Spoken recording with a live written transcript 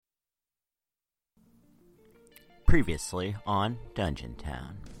Previously on Dungeon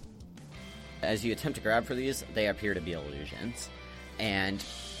Town. As you attempt to grab for these, they appear to be illusions. And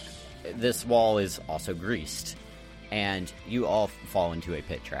this wall is also greased. And you all fall into a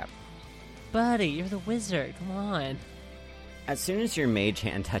pit trap. Buddy, you're the wizard. Come on. As soon as your mage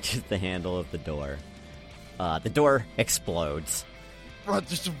hand touches the handle of the door explodes.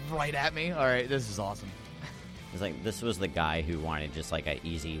 Just right at me? Alright, this is awesome. It's like, this was the guy who wanted just like an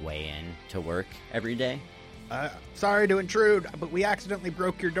easy way in to work every day. Sorry to intrude, but we accidentally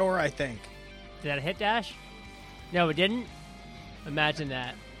broke your door, I think. Did that a hit dash? No, it didn't? Imagine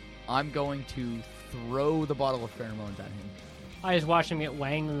that. I'm going to throw the bottle of pheromones at him. I just watched him get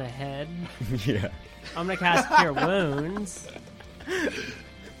wanged in the head. Yeah. I'm going to cast Cure Wounds.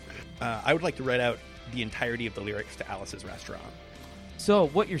 I would like to write out the entirety of the lyrics to Alice's Restaurant. So,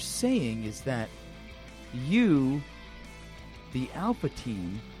 what you're saying is that you, the Alpha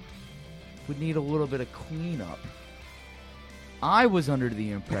team, would need a little bit of cleanup. I was under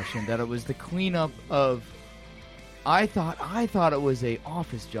the impression that it was the cleanup of... I thought it was a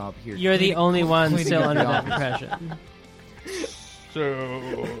office job here. You're the only one still up under the that office. impression.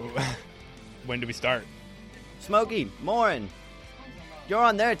 So, when do we start? Smokey, Morin, you're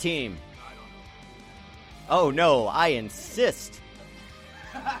on their team. Oh no, I insist.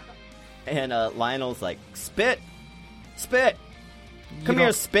 And Lionel's like, Spit! Come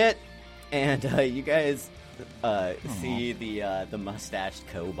here, Spit! And you guys see the mustached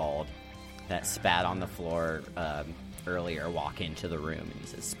kobold that spat on the floor earlier walk into the room, and he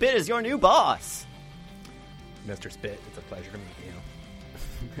says, Spit is your new boss! Mr. Spit, it's a pleasure to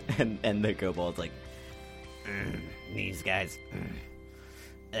meet you. and the kobold's like, these guys,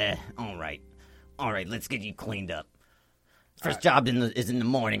 all right, let's get you cleaned up. First job is in the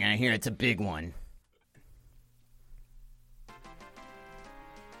morning, and I hear it's a big one.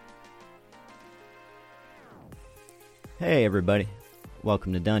 Hey everybody,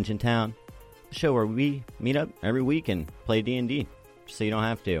 welcome to Dungeon Town, the show where we meet up every week and play D&D, so you don't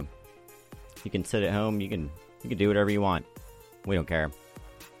have to. You can sit at home, you can do whatever you want. We don't care.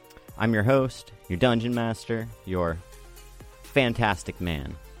 I'm your host, your dungeon master, your fantastic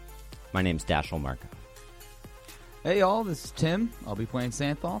man. My name's Dashel Marco. Hey y'all, this is Tim. I'll be playing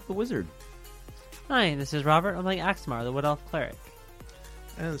Xanthoth, the wizard. Hi, this is Robert. I'm playing Axmar, the Wood Elf Cleric.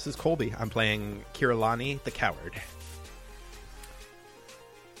 And this is Colby. I'm playing Kirillani, the Coward.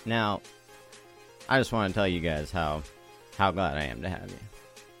 Now, I just want to tell you guys how glad I am to have you.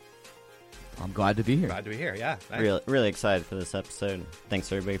 I'm glad to be here. Glad to be here, yeah. Really excited for this episode.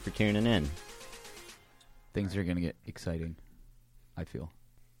 Thanks everybody for tuning in. Things are going to get exciting, I feel.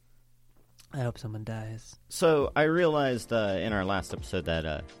 I hope someone dies. So, I realized in our last episode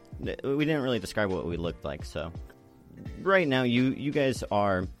that we didn't really describe what we looked like, so right now you guys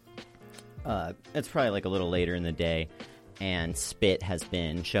are, it's probably like a little later in the day, and Spit has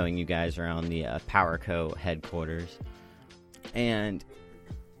been showing you guys around the PowerCo headquarters, and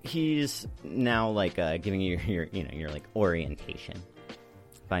he's now like giving you your like orientation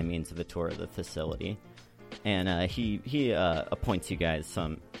by means of a tour of the facility, and he appoints you guys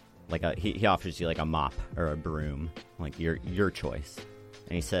some like he offers you like a mop or a broom, like your choice,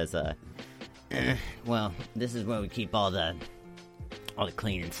 and he says, well, this is where we keep all the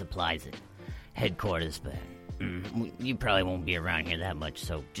cleaning supplies at headquarters, but you probably won't be around here that much,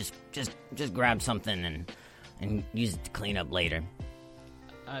 so just grab something and use it to clean up later.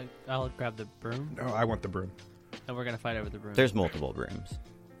 I'll grab the broom, Oh, I want the broom. and we're going to fight over the broom. There's multiple brooms.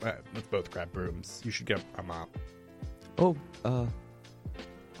 Let's both grab brooms. You should get a mop. Oh,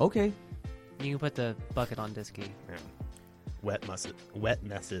 okay. You can put the bucket on Disky. Yeah. Wet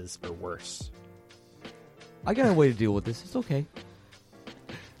messes are worse. I got a way to deal with this. It's okay.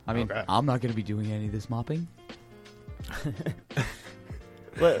 I mean, Okay. I'm not going to be doing any of this mopping.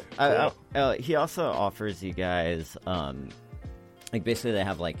 But he also offers you guys, like basically they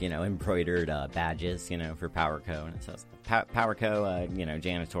have like embroidered badges, for PowerCo, and it says PowerCo,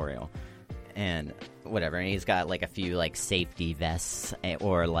 janitorial, and whatever. And he's got like a few like safety vests,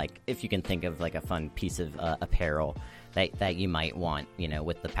 or like if you can think of like a fun piece of apparel that you might want,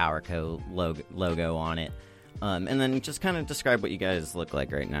 with the PowerCo logo on it. And then just kind of describe what you guys look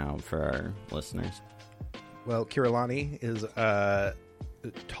like right now for our listeners. Well, Kirillani is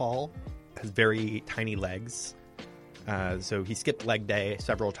tall, has very tiny legs. So he skipped leg day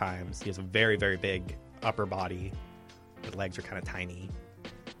several times. He has a very, very big upper body. The legs are kind of tiny.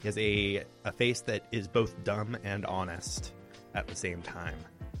 He has a face that is both dumb and honest at the same time.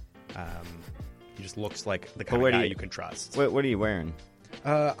 He just looks like the kind of guy you can trust. What are you wearing?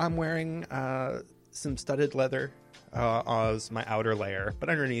 I'm wearing some studded leather, as my outer layer, but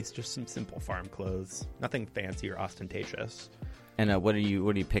underneath just some simple farm clothes. Nothing fancy or ostentatious. And what are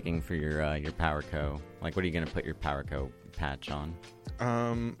you picking for your PowerCo? Like, what are you going to put your PowerCo patch on?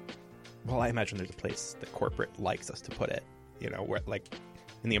 Well, I imagine there's a place that corporate likes us to put it. You know, where like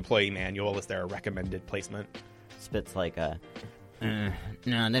in the employee manual, is there a recommended placement? Spit's like no,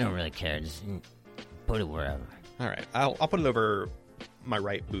 they don't really care. Just put it wherever. All right, I'll put it over my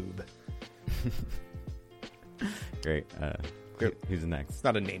right boob. great. Who's next? It's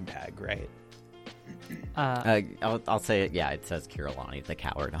not a name tag, right? I'll say it. Yeah, it says Kirillani, the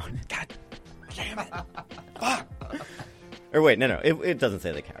coward on it. God damn it! Fuck. Or wait, no, it doesn't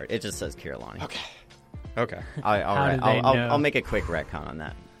say the coward. It just says Kirillani. Okay. I'll make a quick retcon on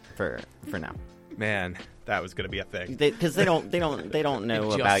that for now. Man, that was gonna be a thing. Because they don't know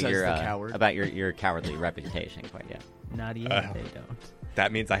just about says the coward. your cowardly reputation quite yet. Not yet, they don't.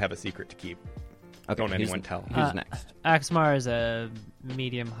 That means I have a secret to keep. Okay, Don't anyone tell. Who's next? Axmar is a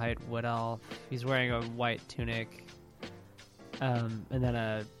medium height wood elf. He's wearing a white tunic, and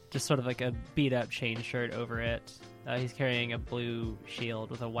then just sort of like a beat up chain shirt over it. He's carrying a blue shield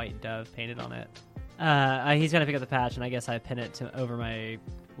with a white dove painted on it. He's gonna pick up the patch, and I guess I pin it over my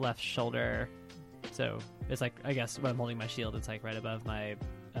left shoulder. So it's like, I guess when I'm holding my shield, it's like right above my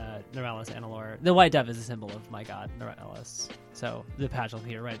Neuralis Anilor. The white dove is a symbol of my god, Neuralis. So the patch will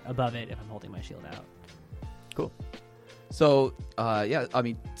appear right above it if I'm holding my shield out. Cool. So, yeah, I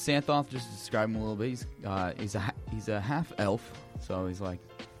mean, Santhoth, just to describe him a little bit, he's a half elf, so he's like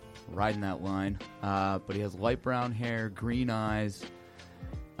riding that line. But he has light brown hair, green eyes,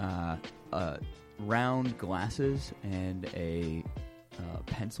 round glasses, and a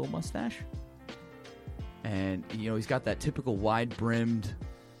pencil mustache. And, you know, he's got that typical wide-brimmed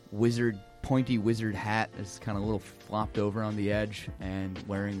pointy wizard hat that's kind of a little flopped over on the edge, and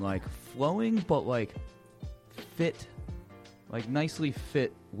wearing, like, flowing but, like, fit, like, nicely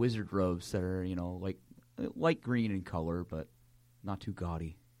fit wizard robes that are, you know, like, light green in color, but not too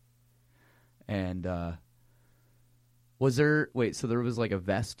gaudy. And, so there was, like, a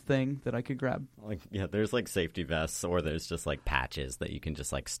vest thing that I could grab? Like, yeah, there's like safety vests, or there's just like patches that you can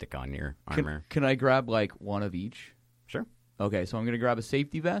just like stick on your armor. Can I grab, like, one of each? Sure. Okay, so I'm going to grab a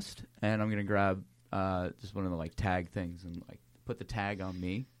safety vest, and I'm going to grab just one of the, like, tag things and, like, put the tag on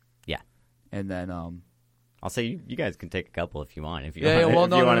me. Yeah. And then, I'll say you guys can take a couple if you want. If you yeah, want, well,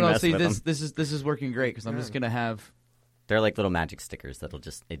 if you want to no. mess See, with them. this is working great, because I'm just going to have... They're like little magic stickers that'll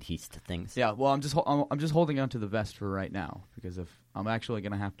just adhere to things. Yeah, well, I'm just holding onto the vest for right now, because if I'm actually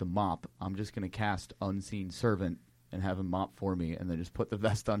going to have to mop, I'm just going to cast Unseen Servant and have him mop for me, and then just put the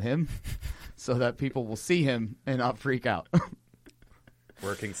vest on him, so that people will see him and not freak out.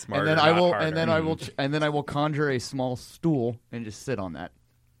 Working smarter, and then not I will conjure a small stool and just sit on that,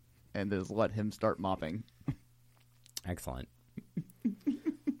 and just let him start mopping. Excellent.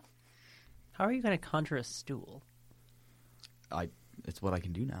 How are you going to conjure a stool? It's what I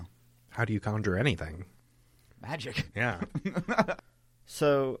can do now. How do you conjure anything? Magic. Yeah.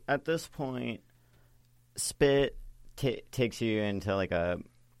 So at this point, Spit takes you into like a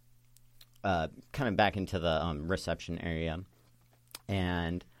kind of back into the reception area,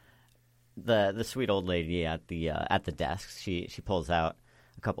 and the sweet old lady at the desk, she pulls out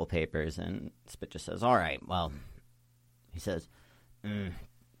a couple papers, and Spit just says, "All right, well," he says,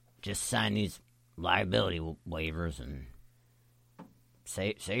 Just sign these liability waivers and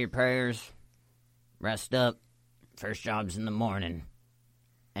say your prayers, rest up, first job's in the morning."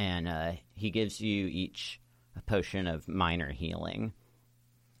 and he gives you each a potion of minor healing,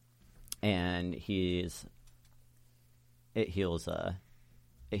 and it heals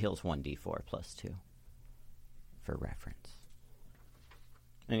 1d4 plus 2 for reference.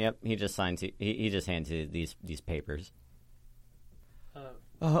 And yep, he just signs you, he just hands you these papers.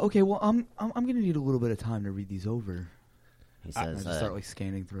 Okay, well, I'm gonna need a little bit of time to read these over. He I says, just start like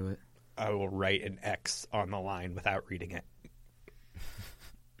scanning through it. I will write an X on the line without reading it.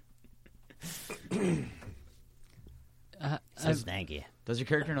 Says thank you. Does your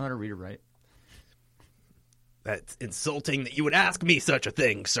character know how to read or write? That's insulting that you would ask me such a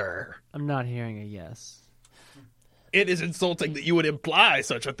thing, sir. I'm not hearing a yes. It is insulting that you would imply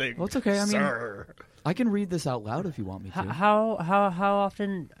such a thing. Well, it's okay. I mean, sir. I can read this out loud if you want me to. How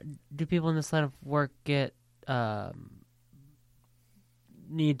often do people in this line of work get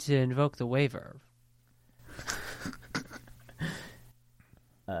need to invoke the waiver?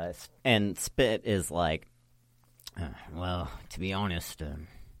 And Spit is like, Well, to be honest,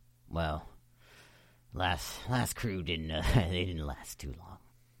 last crew didn't they didn't last too long.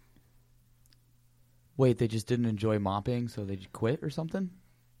 Wait, they just didn't enjoy mopping, so they quit or something?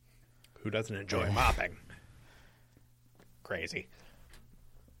 Who doesn't enjoy mopping? crazy.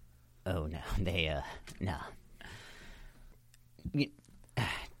 Oh no, they no. You,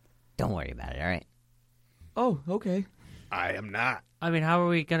 don't worry about it. All right. Oh, okay. I am not. I mean, how are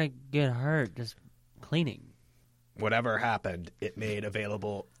we gonna get hurt just cleaning? Whatever happened, it made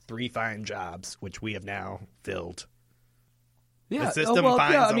available 3 fine jobs, which we have now filled. Yeah. The system well,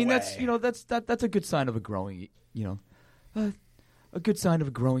 finds yeah. I a mean, way. that's a good sign of a growing, a good sign of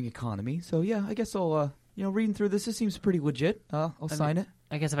a growing economy. So yeah, I guess I'll, reading through this seems pretty legit. I'll sign it.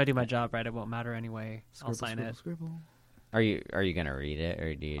 I guess if I do my job right, it won't matter anyway. I'll sign it. Scribble. Are you gonna read it,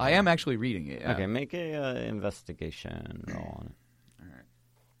 or do you? I am actually reading it. Yeah. Okay, make a investigation roll on it.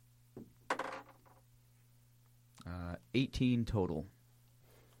 18 total.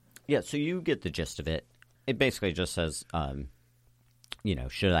 Yeah, so you get the gist of it. It basically just says,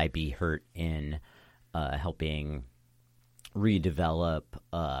 should I be hurt in helping redevelop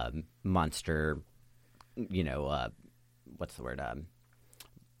monster, what's the word?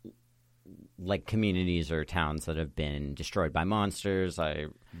 Like communities or towns that have been destroyed by monsters. I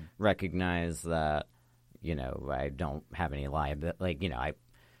recognize that, I don't have any liability.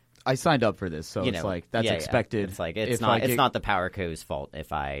 I signed up for this, so it's like that's expected. It's like it's not the Power Co's fault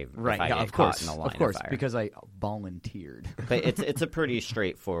if I get caught in a line of fire. Because I volunteered. But it's a pretty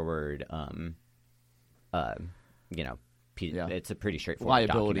straightforward, it's a pretty straightforward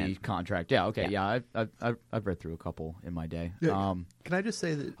liability document. contract. Yeah, okay, yeah. I've read through a couple in my day. Yeah. Can I just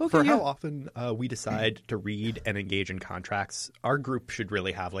say that Okay, how often we decide to read and engage in contracts, our group should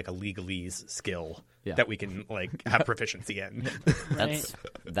really have like a legalese skill that we can have proficiency in. That's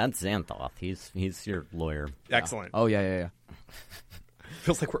Xanthoth. He's your lawyer. Excellent. Oh yeah.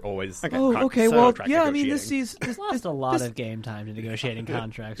 Feels like we're always Okay, well, contract yeah. I mean, negotiating. this Lost a lot of game time to negotiating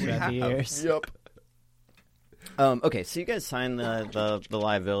contracts throughout the years. Yep. Okay, so you guys signed the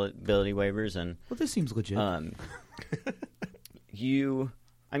liability waivers, and well, this seems legit. do you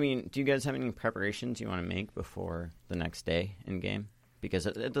guys have any preparations you want to make before the next day in game? Because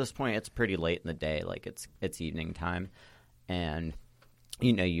at this point, it's pretty late in the day, like it's evening time, and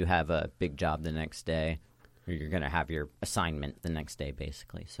you have a big job the next day, or you're going to have your assignment the next day,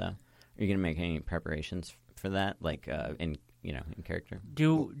 basically. So, are you going to make any preparations for that, in character?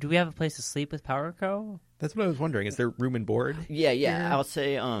 Do we have a place to sleep with Power Co? That's what I was wondering. Is there room and board? Yeah. I'll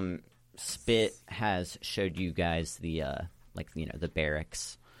say Spit has showed you guys the the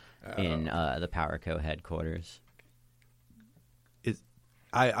barracks in the Power Co headquarters.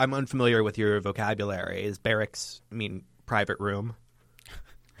 I'm unfamiliar with your vocabulary. Is barracks mean private room?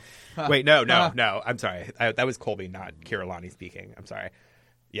 Wait, no. I'm sorry. That was Colby, not Kirillani speaking. I'm sorry.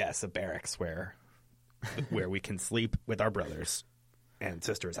 Yes, a barracks where we can sleep with our brothers and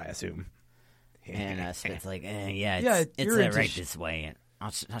sisters, I assume. And Spit's like, it's you're into right this way. And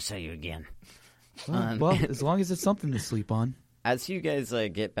I'll show you again. Well, as long as it's something to sleep on. As you guys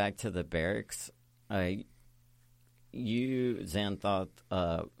get back to the barracks, you, Xanthoth,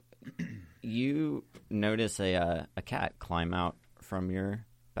 you notice a cat climb out from your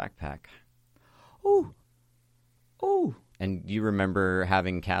backpack. Oh. And you remember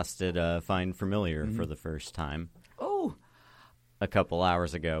having casted Find Familiar for the first time. Oh. A couple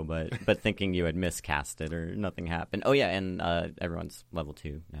hours ago, but thinking you had miscast it or nothing happened. Oh, yeah, and everyone's level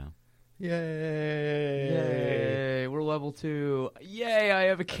 2 now. Yay. We're level 2. Yay, I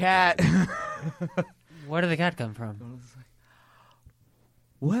have a cat. Where did the cat come from?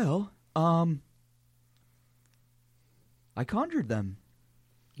 Well, I conjured them.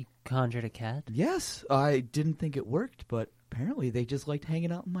 You conjured a cat? Yes, I didn't think it worked, but apparently they just liked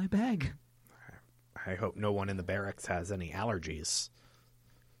hanging out in my bag. I hope no one in the barracks has any allergies.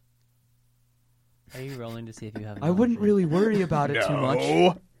 Are you rolling to see if you have? I wouldn't really worry about it too much.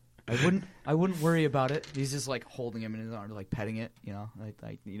 No. I wouldn't worry about it. He's just holding him in his arms, petting it.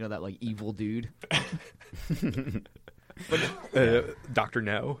 That evil dude. Dr.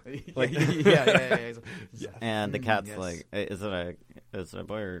 No. Yeah. And the cat's yes. like, is it a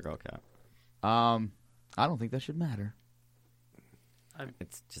boy or a girl cat? I don't think that should matter.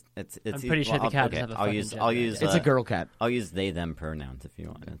 It's pretty sure the cat doesn't have a I'll fucking use gender. It's a girl cat. I'll use they them pronouns if you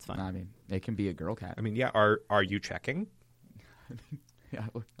want. It's fine. I mean, it can be a girl cat. I mean, yeah, are you checking? Yeah.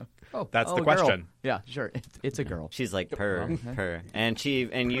 Oh, That's the a girl. question. Yeah, sure. It's a girl. She's like purr, and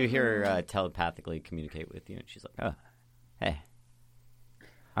you hear her telepathically communicate with you, and she's like, "Oh, hey,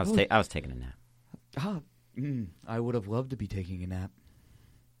 I was taking a nap." I would have loved to be taking a nap,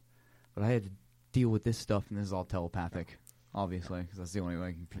 but I had to deal with this stuff, and this is all telepathic, obviously, because that's the only way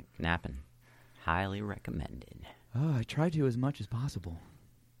I can. Napping, highly recommended. Oh, I try to as much as possible.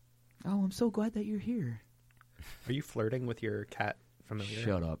 Oh, I'm so glad that you're here. Are you flirting with your cat familiar?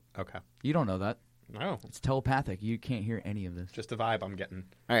 Shut up. Okay. You don't know that. No, It's telepathic. You can't hear any of this. just a vibe I'm getting.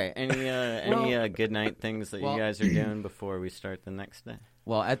 All right. Any good night things that well- you guys are doing before we start the next day?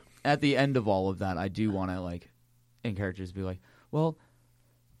 Well, at the end of all of that, I do want to, like, in characters be like, well,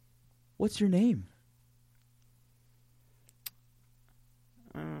 what's your name?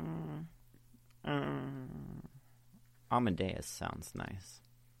 Amadeus sounds nice.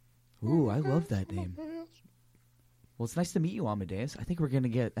 Ooh, I love that name. Well, it's nice to meet you, Amadeus. I think we're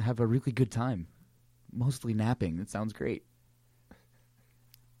going to have a really good time. Mostly napping. That sounds great.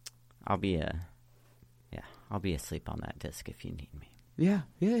 I'll be asleep on that disc if you need me. Yeah.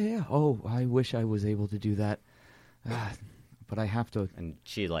 Oh, I wish I was able to do that. But I have to And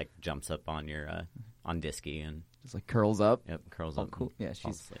she like jumps up on your on Disky and just, like, curls up. curls Oh, up. cool. and Yeah,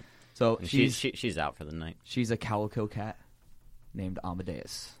 falls she's- asleep. So And she's she's out for the night. a calico cat named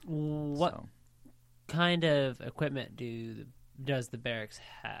Amadeus. What So, kind of equipment does the barracks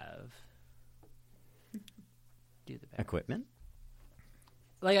have? Do the barracks? Equipment?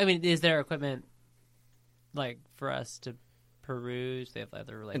 Like, I mean, is there equipment like for us to peruse? They have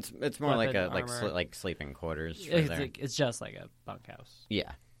other like It's more like weapon, a like armor? like sleeping quarters for It's, there. like, it's just like a bunkhouse.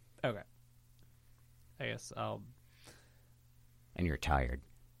 Yeah, Okay. I guess I'll. and you're tired.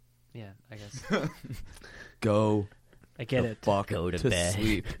 Yeah, I guess go I get the it. fuck Go to to bed.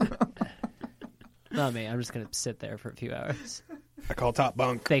 sleep. Not me. I'm just gonna sit there for a few hours I call top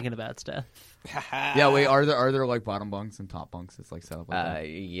bunk. thinking about stuff. Yeah, wait, are there like bottom bunks and top bunks? It's like set up like that?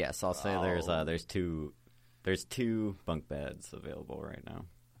 Yes, I'll say there's two bunk beds available right now.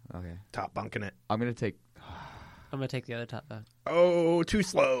 Okay. Top bunking it. I'm going to take I'm gonna take the other top though. Oh, too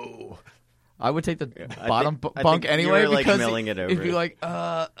slow. I would take the I bottom think- I bunk think you anyway were, like, because milling it it'd be over. like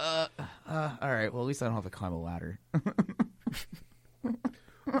all right, well at least I don't have to climb a ladder.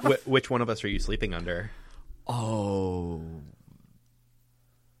 Which one of us are you sleeping under? Oh.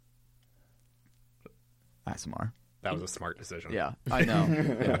 ASMR. That was a smart decision. Yeah, I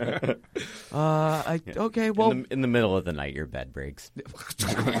know. Yeah. Okay, well in the middle of the night, your bed breaks.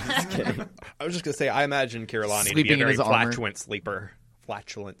 I was just gonna say, I imagine Kirillani to be Sleeping a in very his armor. flatulent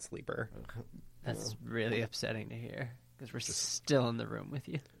sleeper. That's really upsetting to hear because we're still in the room with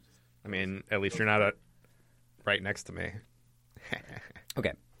you. I mean, at least you're not right next to me.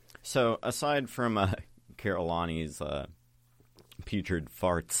 Okay, so aside from Kirillani's putrid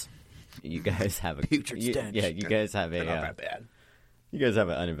farts, you guys have a Putrid stench. Yeah, you guys have They're not a that bad. you guys have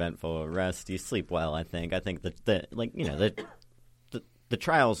an uneventful rest. You sleep well, I think. I think that the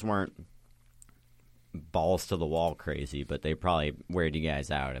trials weren't balls to the wall crazy, but they probably weared you guys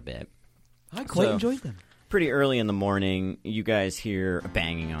out a bit. I quite So- enjoyed them. Pretty early in the morning, you guys hear a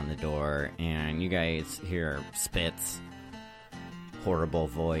banging on the door, and you guys hear Spit's horrible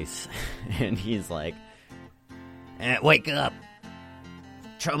voice, and he's like, Wake up.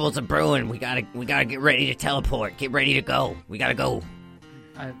 Trouble's a brewing. We gotta get ready to teleport. Get ready to go. We gotta go.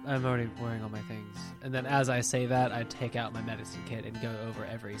 I'm already wearing all my things, and then as I say that, I take out my medicine kit and go over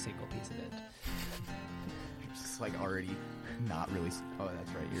every single piece of it. Just like already not really. Oh,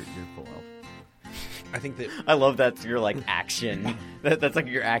 that's right. You're full elf. I think that I love that's your like action. That's like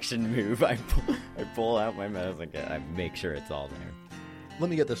your action move. I pull out my medicine kit. I make sure it's all there. let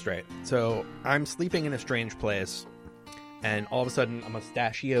me get this straight. So I'm sleeping in a strange place, and all of a sudden a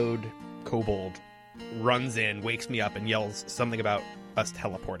mustachioed kobold runs in, wakes me up, and yells something about us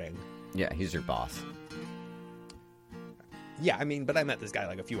teleporting. Yeah, he's your boss. Yeah, I mean, but I met this guy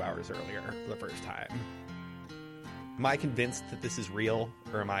like a few hours earlier for the first time. Am I convinced that this is real,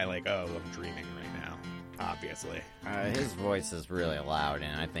 or am I like, oh, I'm dreaming right now? Obviously. His voice is really loud,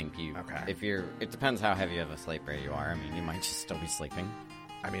 and I think you. Okay. If you're, it depends how heavy of a sleeper you are. I mean, you might just still be sleeping.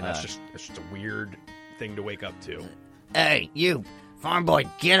 I mean, that's just a weird thing to wake up to. Hey, you, farm boy,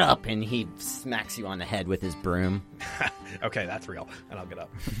 get up. And he smacks you on the head with his broom. Okay, that's real, and I'll get up.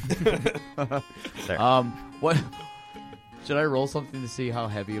 There. What? Should I roll something to see how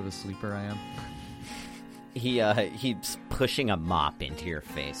heavy of a sleeper I am? He's pushing a mop into your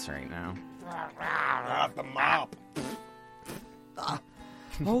face right now. The mop.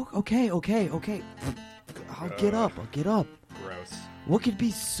 Oh, okay. I'll get up. Gross. What could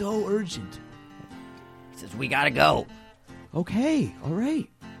be so urgent? He says, we gotta go. Okay, all right.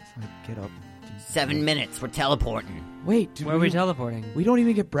 So I get up. 7 minutes. We're teleporting. Wait, did Where are we teleporting? we don't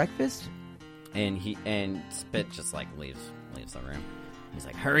even get breakfast? And Spit just like leaves the room. He's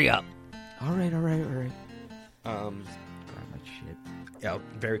like, hurry up. All right. Um, Grab my shit. yeah, I'll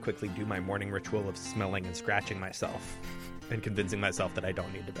very quickly do my morning ritual of smelling and scratching myself and convincing myself that I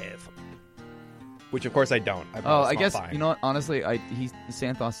don't need to bathe. Which, of course, I don't. I guess, you know what, honestly,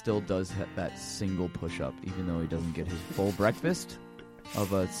 Xanthoth still does that single push-up, even though he doesn't get his full breakfast.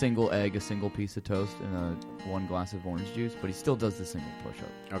 of a single egg, a single piece of toast, and one glass of orange juice, but he still does the single push-up.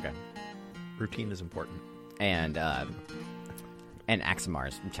 Okay. Routine is important. And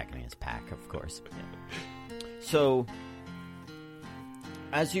Aximar's checking his pack, of course. So,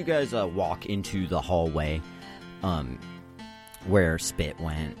 as you guys walk into the hallway, where Spit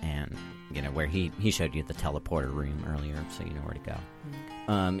went, and where he showed you the teleporter room earlier, so you know where to go.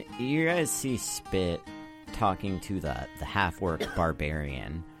 You guys see Spit talking to the half-orc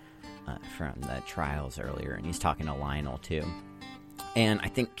barbarian from the trials earlier, and he's talking to Lionel too. And I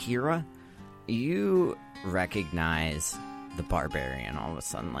think Kira, you recognize the barbarian all of a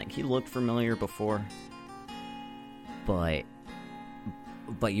sudden. Like, he looked familiar before, but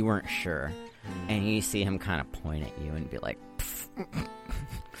you weren't sure. And you see him kind of point at you and be like,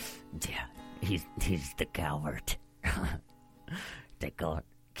 yeah, he's the coward. They call it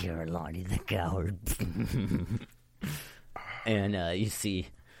Kirillani the coward. And you see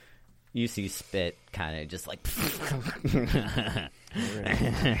Spit kind of just like,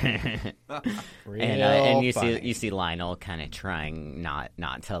 and you see Lionel kind of trying not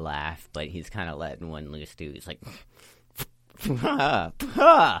to laugh, but he's kind of letting one loose too. He's like, ha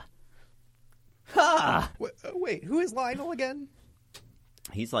ha ha. Wait, who is Lionel again?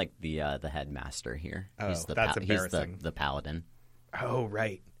 He's like the headmaster here. Oh, he's the that's he's embarrassing. the paladin. Oh,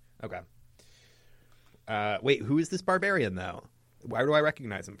 right. Okay. Wait, who is this barbarian, though? Where do I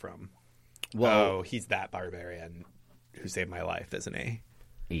recognize him from? Well, he's that barbarian who saved my life, isn't he?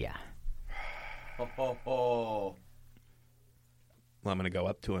 yeah. Well, I'm going to go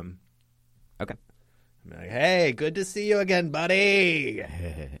up to him. Okay. I'm like, hey, good to see you again, buddy.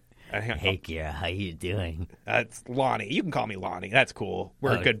 Hey, Kira, how you doing? That's Lonnie. You can call me Lonnie. That's cool.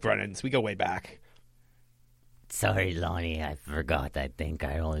 We're good friends. We go way back. Sorry, Lonnie, I forgot. I think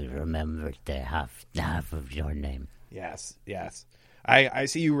I only remembered the half of your name. Yes. I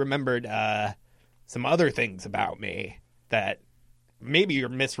see you remembered some other things about me that maybe you're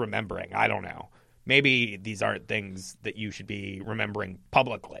misremembering. I don't know. Maybe these aren't things that you should be remembering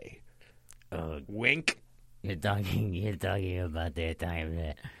publicly. Wink. You're talking about the time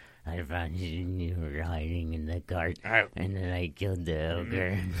that I found you were hiding in the cart, and then I killed the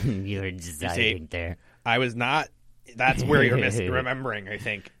ogre. You were just hiding there. I was not. That's where you're misremembering, I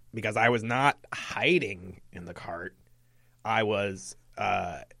think, because I was not hiding in the cart. I was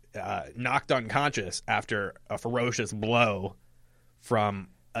knocked unconscious after a ferocious blow from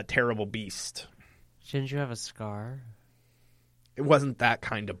a terrible beast. Shouldn't you have a scar? It wasn't that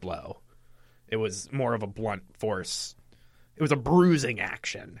kind of blow. It was more of a blunt force. It was a bruising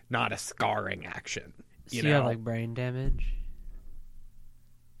action, not a scarring action. So you have, like, brain damage?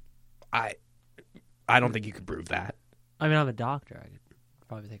 I don't think you could prove that. I mean, I'm a doctor. I could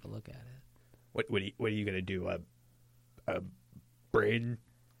probably take a look at it. What are you going to do? A brain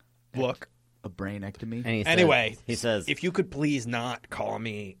look? A brainectomy? And Anyway, he says, if you could please not call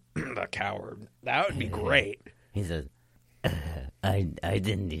me the coward, that would be great. He says, I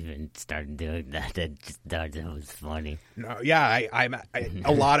didn't even start doing that. I just thought it was funny. No, yeah,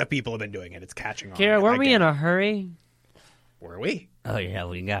 a lot of people have been doing it. It's catching on. Kira, weren't we in a hurry? Were we? Oh, yeah,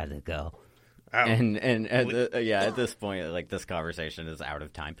 we gotta go. Oh. and at this point, like, this conversation is out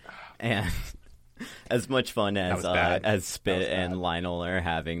of time, and as much fun as Spit and Lionel are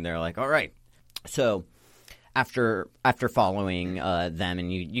having, they're like, all right. So after following them,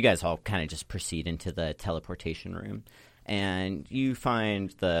 and you guys all kind of just proceed into the teleportation room, and you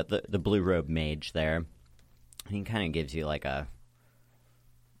find the blue robe mage there. And he kind of gives you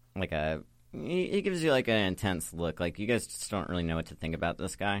he gives you like an intense look. Like, you guys just don't really know what to think about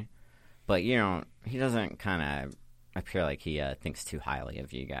this guy, but he doesn't kind of appear like he thinks too highly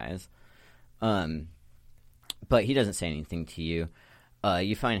of you guys. But he doesn't say anything to you.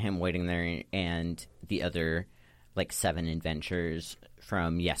 You find him waiting there, and the other, like, 7 adventurers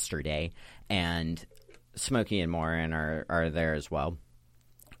from yesterday, and Smokey and Morin are there as well.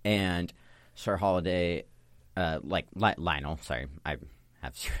 And Sir Holiday, Lionel, sorry, I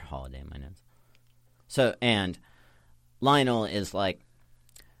have Sir Holiday in my notes. So, and Lionel is like,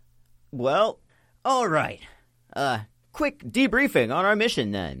 well, all right. Quick debriefing on our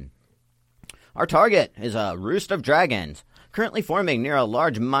mission, then. Our target is a roost of dragons, currently forming near a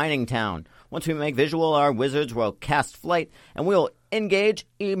large mining town. Once we make visual, our wizards will cast flight, and we will engage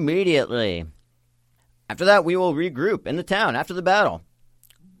immediately. After that, we will regroup in the town after the battle.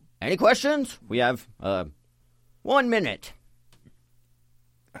 Any questions? We have 1 minute.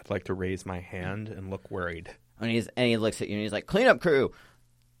 I'd like to raise my hand and look worried. And he looks at you and he's like, cleanup crew,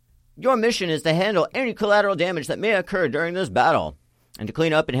 your mission is to handle any collateral damage that may occur during this battle. And to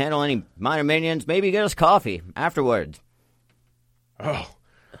clean up and handle any minor minions, maybe get us coffee afterwards. Oh,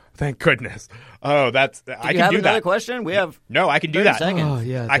 thank goodness. Oh, that's I you can have do another that. question? We have No, I can do 30 that. seconds. Oh,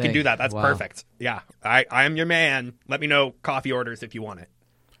 yeah. I can do thank- that. That's wow. perfect. Yeah, I am your man. Let me know coffee orders if you want it.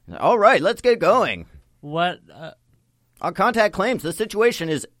 All right, let's get going. What? Our contact claims the situation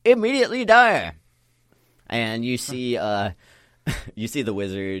is immediately dire. And you see you see the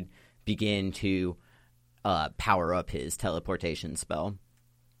wizard begin to power up his teleportation spell.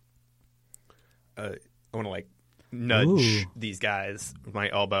 I want to like nudge Ooh. these guys with my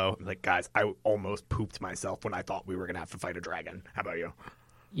elbow. Like, guys, I almost pooped myself when I thought we were gonna have to fight a dragon. How about you?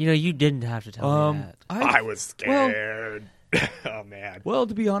 You didn't have to tell me that. I was scared. Oh man. Well,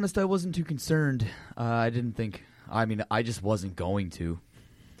 to be honest, I wasn't too concerned. I didn't think. I mean, I just wasn't going to.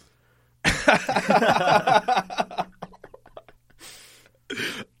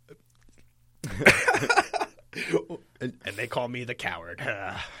 And they call me the coward.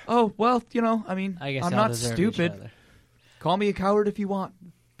 Oh well, I mean, I guess I'm y'all not deserve each stupid. other. Call me a coward if you want,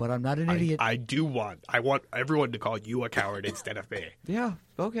 but I'm not an idiot. I want everyone to call you a coward instead of me. Yeah.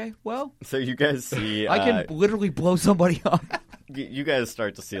 Okay. Well, So you guys see I can literally blow somebody up. you guys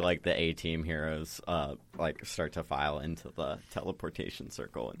start to see like the A-team heroes like start to file into the teleportation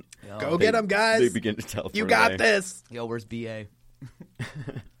circle and Go get them, guys. they begin to teleport You got away. this. Yo, where's BA?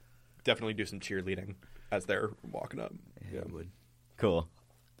 Definitely do some cheerleading as they're walking up. Yeah, would. Cool.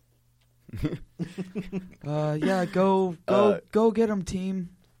 Yeah. Go get them, team.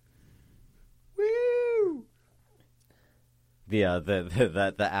 Woo!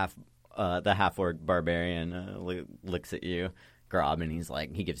 The half orc barbarian looks at you, Grob, and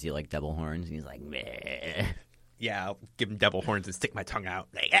he gives you like double horns, and he's like, meh. Yeah, I'll give him devil horns and stick my tongue out.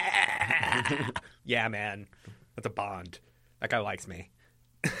 Like, ah! Yeah, man. That's a bond. That guy likes me.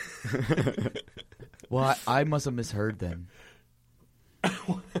 Well, I must have misheard then.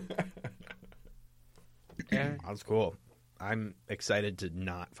 That's cool. I'm excited to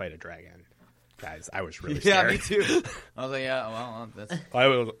not fight a dragon. Guys, I was really scared. too. I was like, yeah, well, that's.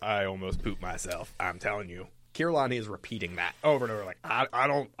 I almost pooped myself. I'm telling you. Kirillani is repeating that over and over. Like,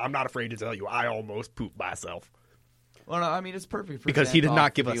 I'm not afraid to tell you. I almost pooped myself. Well, no, I mean it's perfect for Because he did Xanthoth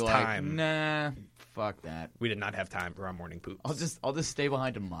not to give be us like, time. Nah, fuck that. We did not have time for our morning poops. I'll just stay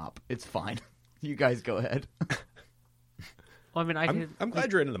behind and mop. It's fine. You guys go ahead. Well, I mean, I'm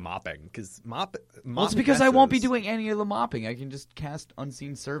glad you're into the mopping because Well, it's because I messes. won't be doing any of the mopping. I can just cast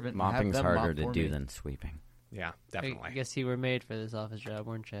Unseen Servant. and have Mopping's them harder mop to for do me. than sweeping. Yeah, definitely. I guess you were made for this office job,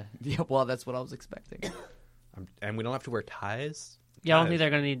 weren't you? Yeah, well, that's what I was expecting. And we don't have to wear ties. Yeah, I don't Ties. think they're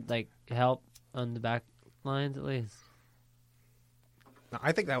gonna need like help on the back lines at least. No,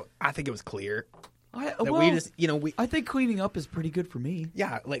 I think it was clear that well, we just we I think cleaning up is pretty good for me.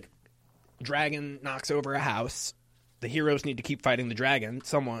 yeah, like dragon knocks over a house. The heroes need to keep fighting the dragon.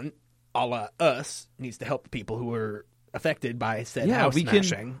 Someone, a la us, needs to help the people who were affected by said house we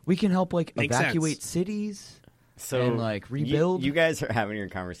smashing. we can help like Makes evacuate sense. cities So and like rebuild. You guys are having your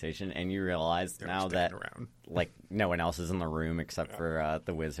conversation, and you realize They're now sticking that around. like no one else is in the room except for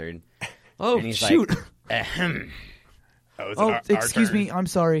the wizard. oh and he's shoot! Like, ahem. Oh, is it Oh, our excuse turn? me. I'm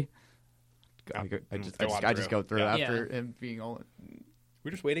sorry. Go- I go just on go through Yeah. after him being all. We're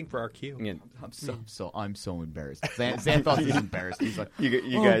just waiting for our cue. Yeah, I'm so embarrassed. Xanthoth is embarrassed. He's like,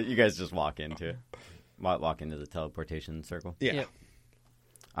 you guys just walk into it. Walk into the teleportation circle. Yeah. Yep.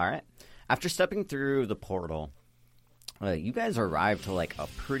 All right. After stepping through the portal, you guys arrive to like a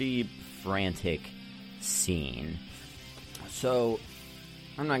pretty frantic scene. So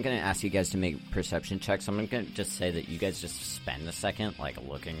I'm not going to ask you guys to make perception checks. I'm going to just say that you guys just spend a second like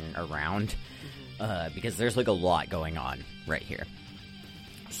looking around because there's like a lot going on right here.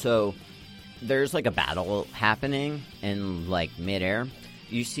 So there's like a battle happening in like midair.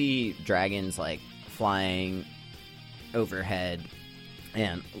 You see dragons like flying overhead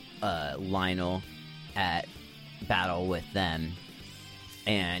and Lionel at battle with them,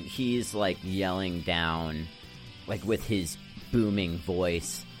 and he's like yelling down like with his booming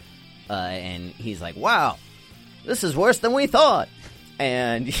voice, and he's like, wow, this is worse than we thought.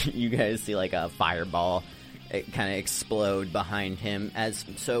 And you guys see like a fireball kind of explode behind him. As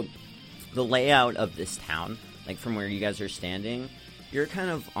so the layout of this town, like from where you guys are standing, you're kind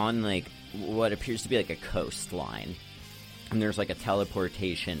of on like what appears to be like a coastline, and there's like a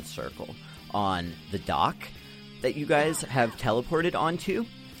teleportation circle on the dock that you guys have teleported onto.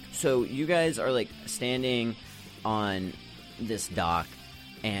 So you guys are like standing on this dock,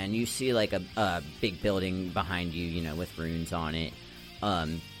 and you see like a big building behind you, you know, with runes on it,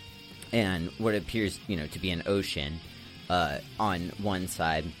 and what appears, you know, to be an ocean on one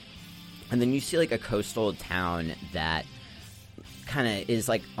side, and then you see like a coastal town that kind of is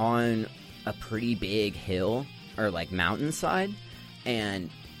like on a pretty big hill or like mountainside, And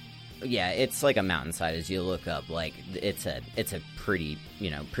yeah, it's like a mountainside as you look up. Like it's a pretty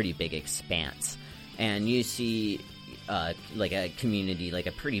pretty big expanse, and you see like a community, like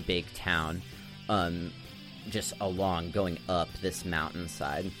a pretty big town, just along going up this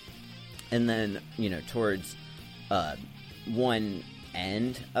mountainside, and then towards one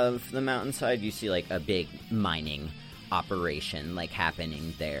end of the mountainside you see like a big mining operation like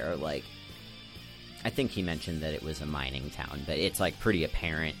happening there. Like I think he mentioned that it was a mining town, but it's like pretty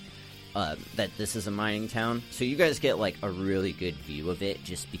apparent that this is a mining town. So you guys get like a really good view of it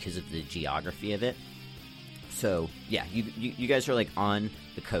just because of the geography of it. So yeah, you guys are like on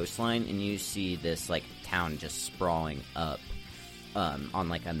the coastline and you see this like town just sprawling up on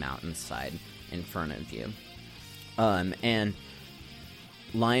like a mountainside in front of you. And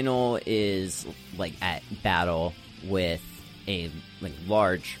Lionel is like at battle with a like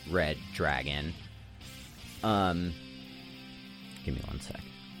large red dragon. Give me one sec.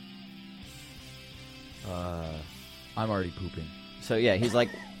 I'm already pooping. So yeah, he's like,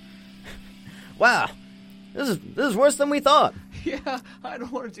 "Wow, this is worse than we thought. Yeah, I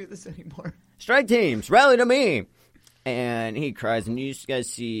don't want to do this anymore. Strike teams, rally to me!" And he cries, and you guys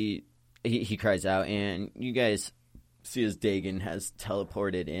see he cries out, and you guys see as Dagon has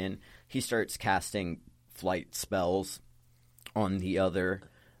teleported in. He starts casting flight spells on the other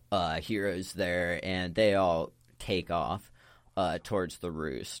heroes there, and they all take off towards the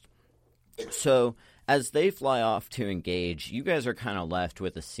roost. So as they fly off to engage, you guys are kind of left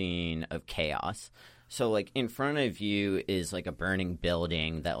with a scene of chaos. So like in front of you is like a burning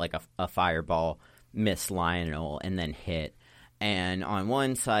building that like a fireball missed Lionel and then hit. And on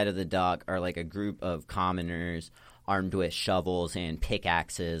one side of the dock are like a group of commoners armed with shovels and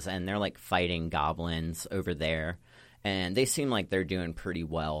pickaxes, and they're like fighting goblins over there. And they seem like they're doing pretty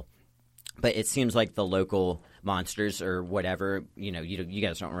well. But it seems like the local monsters or whatever, you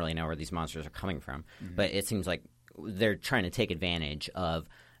guys don't really know where these monsters are coming from. Mm-hmm. But it seems like they're trying to take advantage of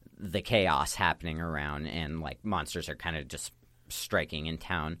the chaos happening around, and like monsters are kind of just striking in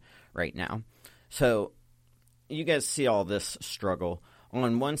town right now. So you guys see all this struggle.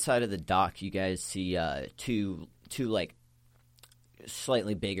 On one side of the dock, you guys see two like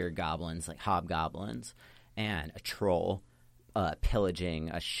slightly bigger goblins, like hobgoblins, and a troll pillaging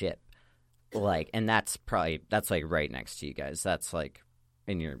a ship. Like, and that's like right next to you guys. That's like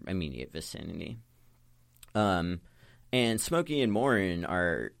in your immediate vicinity. And Smokey and Morin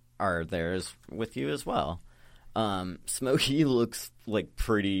are there with you as well. Smokey looks like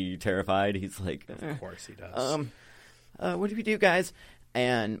pretty terrified. He's like, of course he does. What do we do, guys?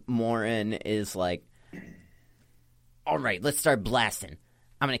 And Morin is like, all right, let's start blasting.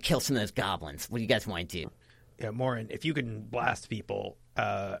 I'm gonna kill some of those goblins. What do you guys want to do? Yeah, Morin, if you can blast people,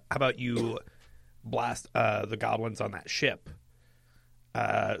 how about you blast the goblins on that ship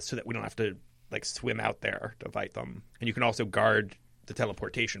so that we don't have to like swim out there to fight them, and you can also guard the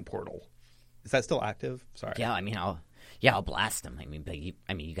teleportation portal. Is that still active? Sorry. Yeah, I mean, I'll blast them. I mean, but you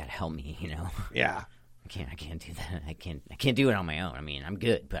gotta help me, Yeah. I can't do that. I can't do it on my own. I mean, I'm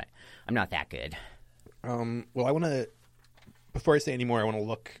good, but I'm not that good. Well, I want to. Before I say any more, I want to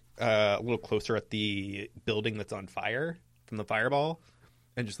look a little closer at the building that's on fire from the fireball,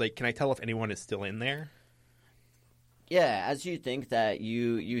 and just like, can I tell if anyone is still in there? Yeah, as you think that,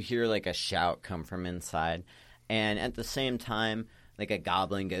 you hear like a shout come from inside, and at the same time, like a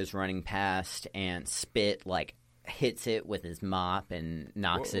goblin goes running past, and Spit like hits it with his mop and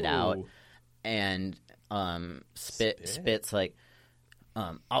knocks it out, and Spit's like,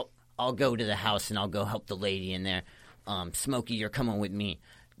 I'll go to the house and I'll go help the lady in there. Smokey, you're coming with me.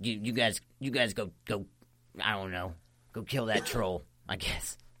 You guys go. I don't know. Go kill that troll, I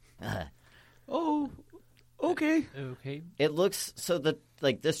guess. Oh, okay. Okay. It looks so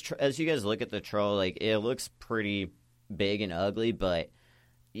this as you guys look at the troll, like it looks pretty big and ugly, but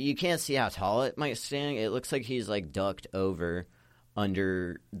you can't see how tall it might stand. It looks like he's like ducked over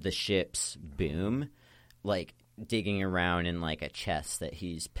under the ship's boom, like digging around in like a chest that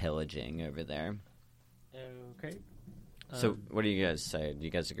he's pillaging over there. Okay. So what do you guys say? Do you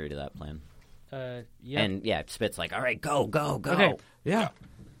guys agree to that plan? Yeah. And yeah, Spit's like, all right, go. Okay. Yeah.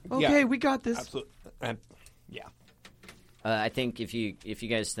 Okay, Yeah. we got this. Absolutely. Yeah. I think if you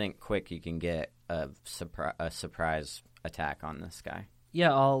guys think quick, you can get a surprise attack on this guy.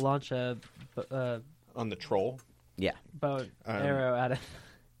 Yeah, I'll launch a On the troll. Yeah. bow arrow at him.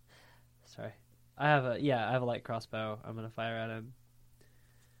 Sorry. I have a light crossbow. I'm gonna fire at him.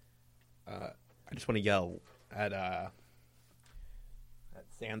 I just want to yell at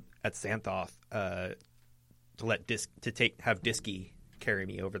Xanthoth to have Disky carry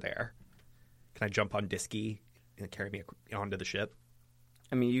me over there. Can I jump on Disky and carry me onto the ship?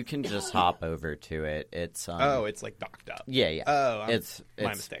 I mean, you can just hop over to it. It's it's like docked up. yeah. Oh, it's my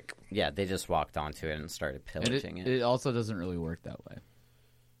mistake. Yeah, they just walked onto it and started And pillaging it. it also doesn't really work that way.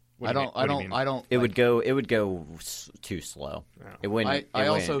 What do you mean? What do you mean? I don't. It like, would go too slow. Oh. It wouldn't. I it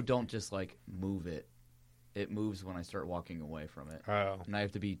also wouldn't- don't just like move it. It moves when I start walking away from it, Oh. and I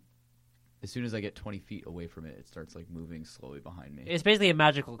have to be. As soon as I get 20 feet away from it, it starts like moving slowly behind me. It's basically a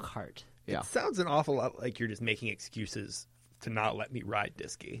magical cart. Yeah. It sounds an awful lot like you're just making excuses to not let me ride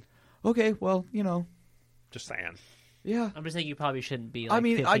Disky. Okay, well, Just saying. yeah. I'm just saying you probably shouldn't be. Like, I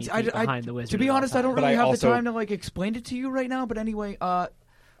mean, 15 feet behind the wizard. to be at all honest, I don't times. But really I have also- the time to like explain it to you right now. But anyway, I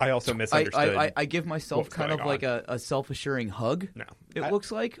also misunderstood. I give myself what's kind of going like on. a self-assuring hug. No. It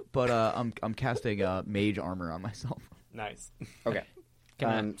looks like, but I'm casting mage armor on myself. Nice. Okay.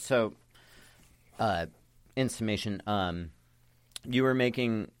 Can So, in summation, you were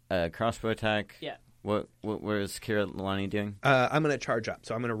making a crossbow attack. Yeah. What was Kira Lani doing? I'm going to charge up,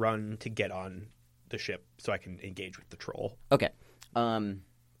 so I'm going to run to get on the ship so I can engage with the troll. Okay. I'll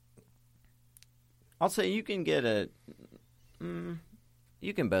say you can get a.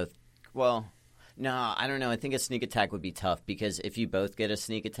 You can both. Well, no, I don't know. I think a sneak attack would be tough because if you both get a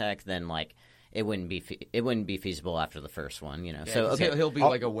sneak attack, then like it wouldn't be feasible after the first one. So okay. he'll be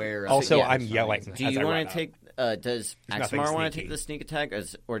like aware. Of Also, it. I'm it's fine. yelling. Do as you I want run to up. take? Does There's nothing Axmar want to sneaky. take the sneak attack,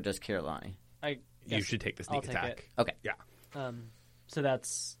 or does Kira Lani? I You guess should take the I'll sneak take attack. Okay. Yeah. So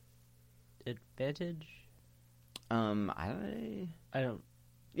that's advantage. I. I don't.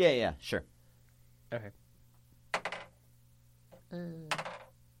 Yeah, sure. Okay.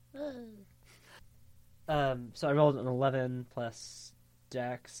 So I rolled an 11 plus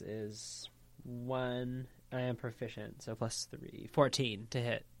Dex is 1. I am proficient, so plus 3, 14 to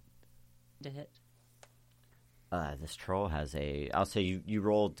hit. This troll has a. I'll say you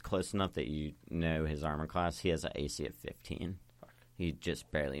rolled close enough that you know his armor class. He has an AC of 15. He just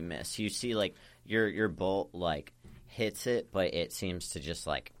barely missed. You see, like your bolt like hits it, but it seems to just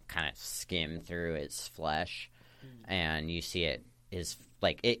like kind of skim through its flesh, and you see it is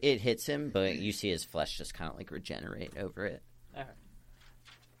like it hits him, but you see his flesh just kind of like regenerate over it.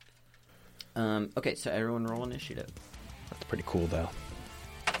 Okay, so everyone roll initiative. That's pretty cool, though.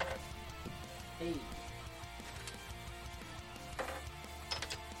 Hey.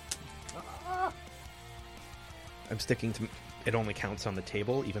 I'm sticking to it only counts on the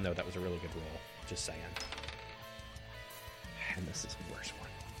table, even though that was a really good roll. Just saying. And this is the worst one.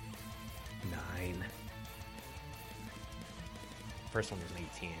 9. First one was an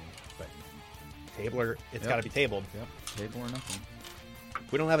 18, but tabler, it's Yep. got to be tabled. Yep, table or nothing.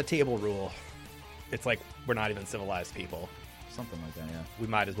 We don't have a table rule. It's like we're not even civilized people. Something like that, yeah. We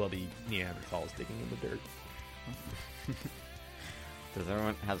might as well be Neanderthals digging in the dirt.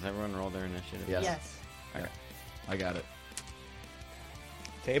 Has everyone rolled their initiative? Yes. Okay. I got it.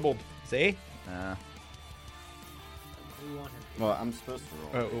 Tabled. See? Well, I'm supposed to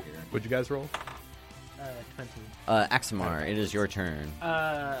roll. Oh, what'd you guys roll? 20. Axmar, it is your turn.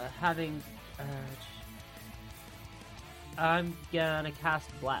 Having. I'm gonna cast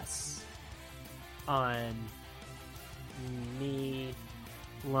Bless on me,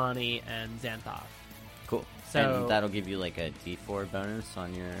 Lonnie, and Xanthoff. Cool. So- and that'll give you like a D4 bonus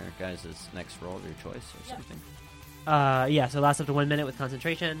on your guys' next roll of your choice or something. Yeah, so it lasts up to 1 minute with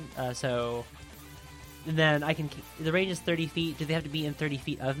concentration. So then I can. The range is 30 feet. Do they have to be in 30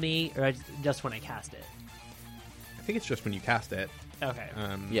 feet of me, or just when I cast it? I think it's just when you cast it. Okay.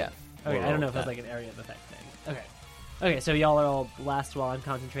 Yeah. Okay, We'll I don't know roll if that's that. like an area of effect thing. Okay. Okay, so y'all are all last while I'm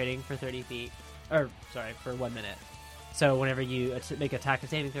concentrating for 30 feet. Or, sorry, for 1 minute. So whenever you make attack or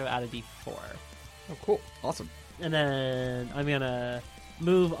saving throw, add a d4. Oh, cool. Awesome. And then I'm gonna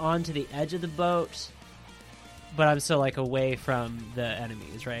move onto the edge of the boat, but I'm still like away from the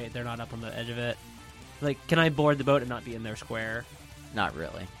enemies, right? They're not up on the edge of it. Like, can I board the boat and not be in their square? Not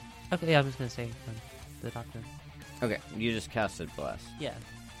really. Okay, yeah, I'm just gonna stay on the doctor. Okay, you just casted Bless. Yeah.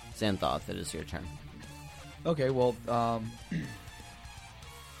 Xanthoth, it is your turn. Okay, well, I'm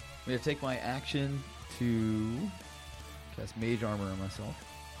going to take my action to cast Mage Armor on myself.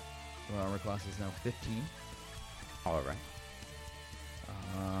 So my armor class is now 15. All right.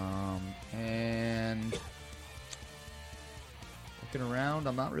 And looking around,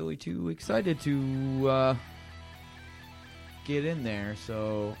 I'm not really too excited to get in there.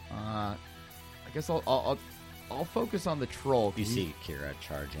 So I guess I'll focus on the troll. You see Kira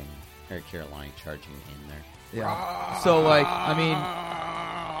charging, or Kira Lani charging in there. Yeah. So like, I mean,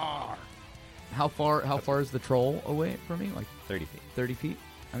 how far is the troll away from me? Like 30 feet. 30 feet?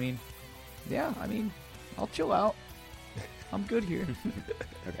 I mean, yeah. I mean, I'll chill out. I'm good here.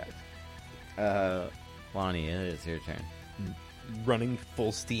 Okay. Lonnie, it is your turn. running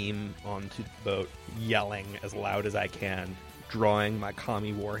full steam onto the boat, yelling as loud as I can, drawing my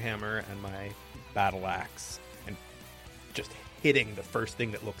Kami Warhammer and my battle axe, and just hitting the first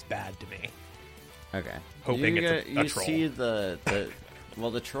thing that looks bad to me. Okay. Hoping you it's a you troll. see the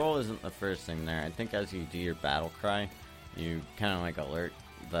well, the troll isn't the first thing there. I think as you do your battle cry, you kind of like alert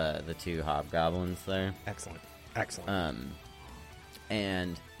the two hobgoblins there. Excellent. Excellent.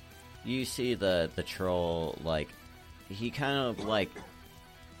 And you see the troll, like, he kind of, like,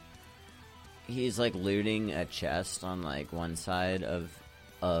 he's, like, looting a chest on, like, one side of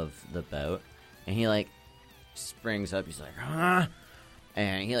the boat, and he, like, springs up, he's like, huh?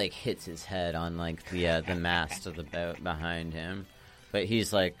 And he, like, hits his head on, like, the mast of the boat behind him, but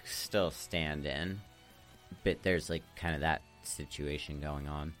he's, like, still standing, but there's, like, kind of that situation going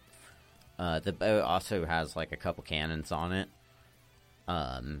on. The boat also has, like, a couple cannons on it.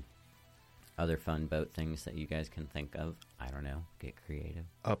 Other fun boat things that you guys can think of. I don't know. Get creative.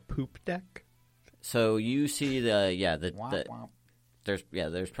 A poop deck? So you see there's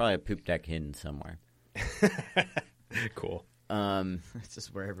probably a poop deck hidden somewhere. Cool. It's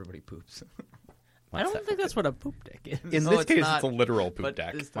just where everybody poops. I don't think that's what a poop deck is. In No, this it's case, not, it's a literal poop but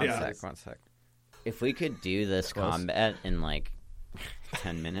deck. this One time- sec. If we could do this Close. combat in like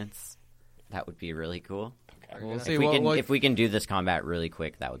 10 minutes, that would be really cool. We'll If see. if we can do this combat really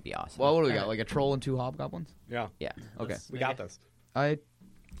quick, that would be awesome. Well, what do we got? Like a troll and two hobgoblins? Yeah. Yeah. Okay. We got this.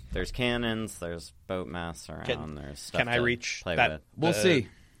 There's cannons, there's boat masts around, there's stuff Can I to reach play that? with. We'll see.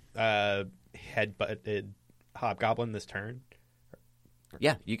 Head-butted hobgoblin this turn.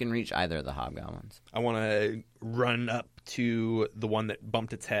 Yeah, you can reach either of the hobgoblins. I want to run up to the one that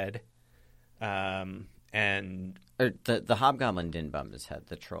bumped its head, and Or the hobgoblin didn't bump his head,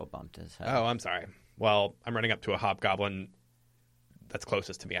 the troll bumped his head. oh, I'm sorry. Well, I'm running up to a hobgoblin that's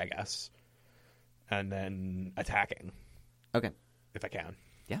closest to me, I guess, and then attacking Okay. if I can.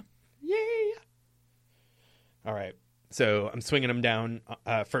 Yeah. Yeah. All right. So I'm swinging him down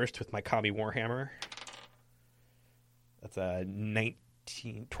first with my Kami Warhammer. That's a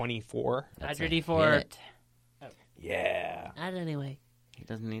 1924. Add That's your a D4. hit. Yeah. Add anyway. He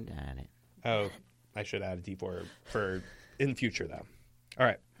doesn't need to add it. Oh, I should add a D4 for in future, though. All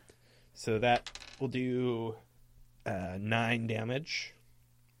right. So that will do 9 damage.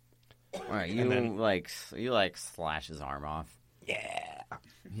 All right, And you then- like slash his arm off. Yeah.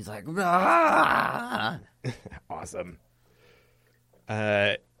 He's like, "Ah!" Awesome.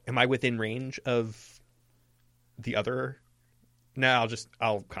 Am I within range of the other? No,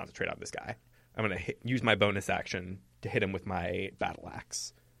 I'll concentrate on this guy. I'm going to use my bonus action to hit him with my battle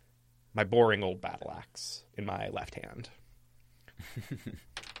axe. My boring old battle axe in my left hand.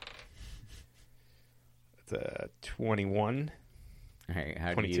 It's a 21. All right,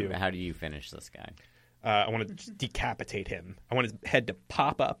 how 22. do you finish this guy? I want to just decapitate him. I want his head to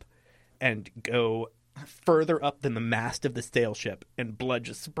pop up and go further up than the mast of the sail ship, and blood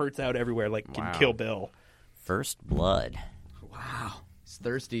just spurts out everywhere like in Wow. Kill Bill. First blood. Wow. It's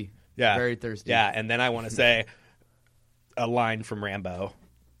thirsty. Yeah. Very thirsty. Yeah, and then I want to say a line from Rambo.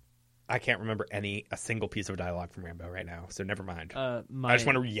 I can't remember a single piece of dialogue from Rambo right now, so never mind. I just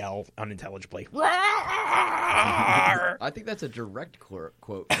want to yell unintelligibly. I think that's a direct quote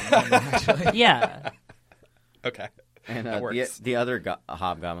from him, actually. Yeah. Okay. And That works. the other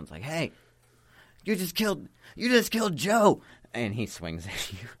hobgoblin's like, "Hey, you just killed Joe," and he swings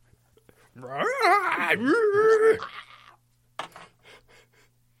at you.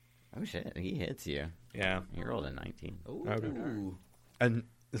 Oh shit, he hits you. Yeah. You rolled a 19. Ooh. And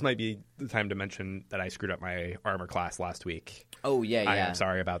this might be the time to mention that I screwed up my armor class last week. Oh yeah, I am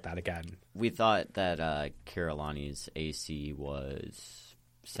sorry about that again. We thought that Kirillani's AC was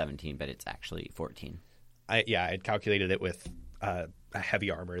 17, but it's actually 14. I had calculated it with a heavy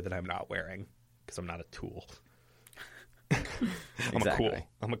armor that I'm not wearing because I'm not a tool. Exactly.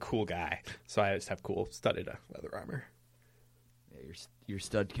 I'm a cool guy, so I just have cool studded leather armor. Yeah, your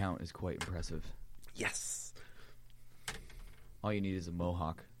stud count is quite impressive. Yes. All you need is a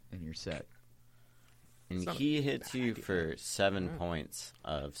mohawk and you're set. And It's he hits you for 7 points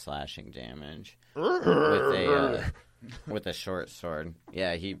of slashing damage with a short sword.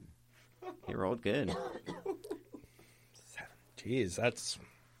 Yeah, he rolled good. Jeez, that's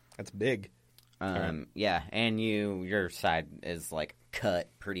big. Yeah, and your side is like cut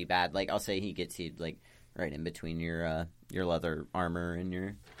pretty bad. Like I'll say he gets you like right in between your leather armor and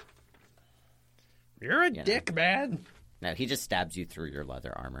your. You're a know. dick, man. No, he just stabs you through your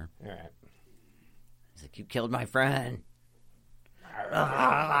leather armor. All right. He's like, "You killed my friend."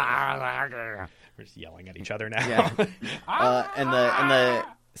 We're just yelling at each other now. Yeah.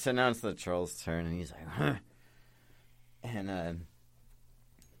 So now it's the troll's turn, and he's like, "Huh." And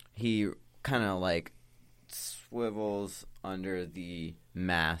he kind of like swivels under the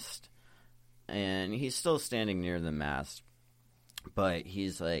mast, and he's still standing near the mast, but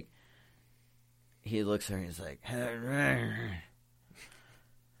he's like, he looks at her and he's like,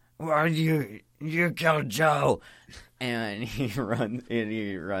 why you killed Joe? And he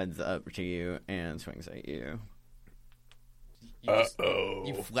runs up to you and swings at you.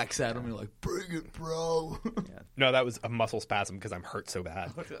 You flex at him and you're like, bring it, bro. No, that was a muscle spasm because I'm hurt so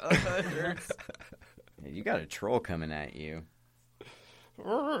bad. You got a troll coming at you.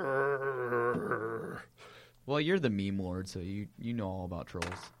 Well, you're the meme lord, so you know all about trolls.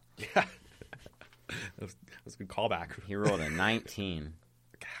 Yeah. That was a good callback. He rolled a 19.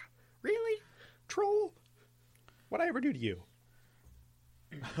 Really? Troll? What'd I ever do to you?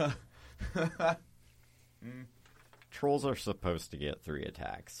 Trolls are supposed to get 3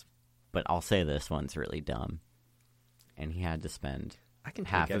 attacks, but I'll say this one's really dumb. And he had to spend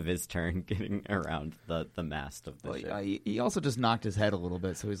half of his turn getting around the mast of the ship. He also just knocked his head a little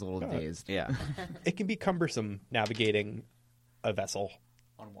bit, so he's a little dazed. Yeah. It can be cumbersome navigating a vessel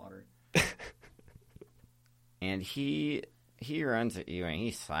On water. And he runs at you and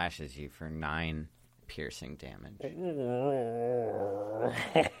he slashes you for 9 piercing damage.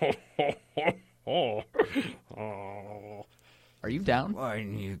 Are you down? Why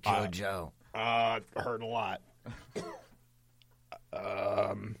didn't you kill Joe? Hurt a lot.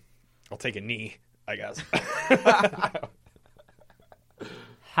 I'll take a knee, I guess.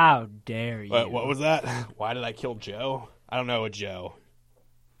 How dare you? What was that? Why did I kill Joe? I don't know a Joe.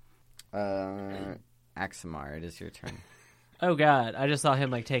 Axamar, it is your turn. Oh god, I just saw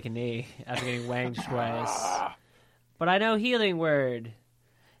him like take a knee after getting wanged twice. But I know healing word.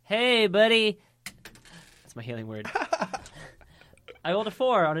 Hey, buddy. That's my healing word. I rolled a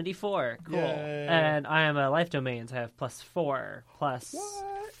 4 on a d4. Cool. Yay. And I am a life domain, so I have +4. Plus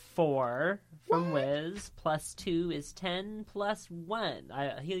 4 from Wiz. +2 is 10. +1.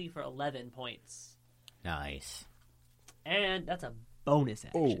 I heal you for 11 points. Nice. And that's a bonus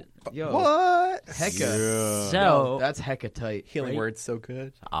action. Yo, What? hecka. So, That's hecka tight. Healing Right? word's so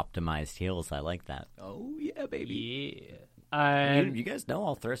good. Optimized heals, I like that. Oh, yeah, baby. yeah. And You guys know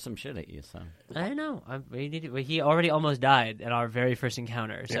I'll throw some shit at you, so. I know. He already almost died at our very first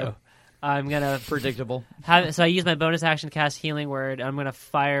encounter, so I'm gonna Predictable. So I use my bonus action to cast Healing Word. I'm gonna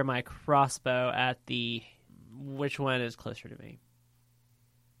fire my crossbow at the. Which one is closer to me?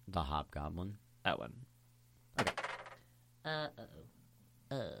 The hobgoblin. That one.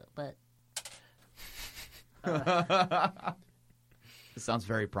 But It sounds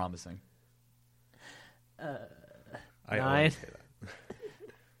very promising. I 9. always say that.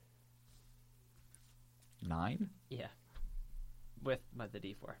 9? Yeah. With the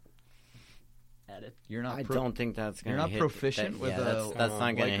D4 added. You're not. I don't think that's going you're to not hit. proficient with that's a not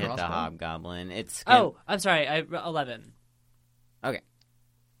going to light hit the crossbow? hobgoblin. It's Oh, I'm sorry. 11. okay.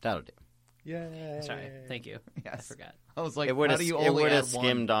 That'll do. Yay. Sorry. Thank you. I Yes. forgot. I was like, It would how have do you only add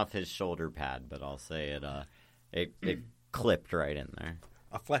skimmed one? off his shoulder pad, but I'll say it clipped right in there.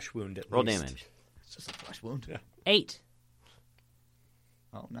 A flesh wound at Roll least. damage. It's just a flesh wound. Yeah. 8.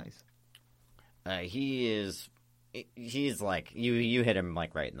 Oh, nice. He's like you hit him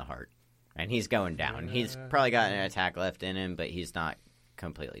like right in the heart, and he's going down. He's probably got an attack left in him, but he's not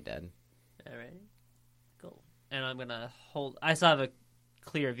completely dead. All right. Cool. And I'm gonna hold. I still have a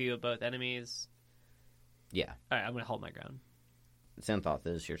clear view of both enemies. Yeah. All right. I'm gonna hold my ground. Xanthoth,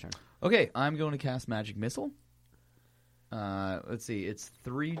 this is your turn. Okay, I'm going to cast Magic Missile. Let's see, it's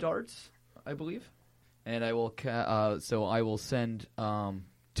 3 darts, I believe, and I will so I will send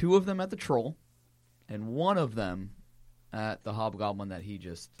 2 of them at the troll, and 1 of them at the hobgoblin that he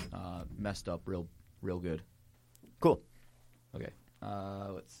just messed up real good. Cool. Okay,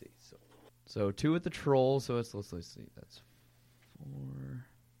 let's see. So 2 at the troll. So let's see. That's 4.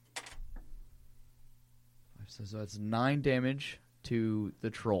 So that's 9 damage to the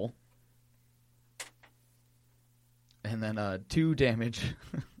troll. And then 2 damage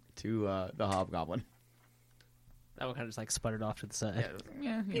to the hobgoblin. That one kind of just like sputtered off to the side.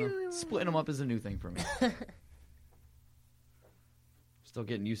 Yeah, splitting them up is a new thing for me. Still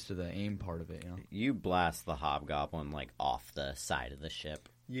getting used to the aim part of it, you know. You blast the hobgoblin like off the side of the ship.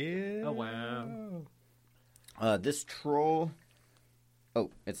 Yeah. Oh wow. This troll. Oh,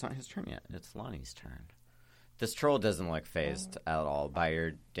 it's not his turn yet. It's Lonnie's turn. This troll doesn't look phased at all by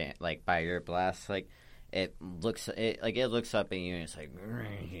your by your blast. Like it looks up at you and it's like,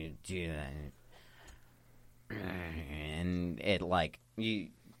 you do that, and it like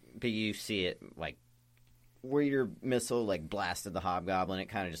but you see it like where your missile like blasted the hobgoblin. It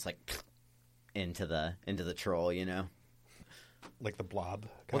kind of just like into the troll, you know. like the blob.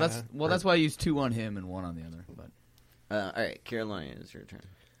 Well, kinda, that's why I used 2 on him and 1 on the other. But All right, Carolina, it's your turn.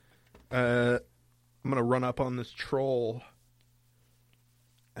 I'm gonna run up on this troll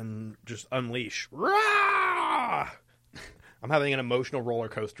and just unleash. Rah! I'm having an emotional roller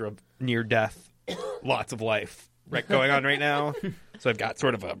coaster of near death, lots of life going on right now. So I've got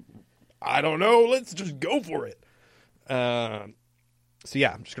sort of a, I don't know, let's just go for it. So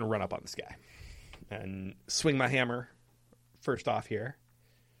yeah, I'm just gonna run up on this guy and swing my hammer. First off here,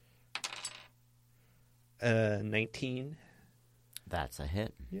 19. That's a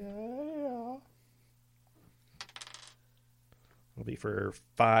hit. Yeah. It'll be for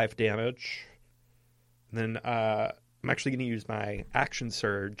 5 damage. And then I'm actually going to use my action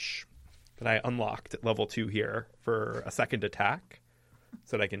surge that I unlocked at level 2 here for a second attack.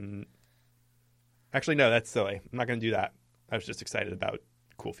 So that I can... Actually, no, that's silly. I'm not going to do that. I was just excited about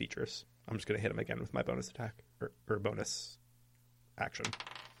cool features. I'm just going to hit him again with my bonus attack. Or bonus action.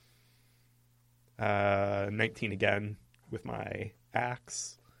 19 again with my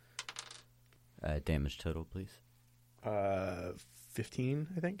axe. Damage total, please. 15,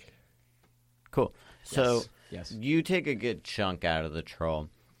 I think. Cool. So Yes. you take a good chunk out of the troll,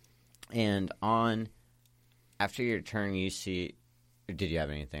 and after your turn, you see. Did you have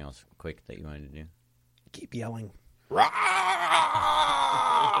anything else quick that you wanted to do? Keep yelling.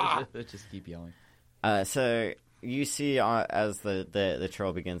 Just keep yelling. So you see as the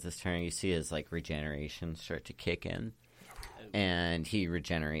troll begins his turn, you see his like regeneration start to kick in, and he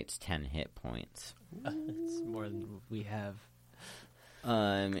regenerates 10 hit points. It's more than we have.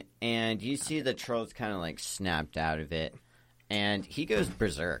 And you see the troll's kind of like snapped out of it, and he goes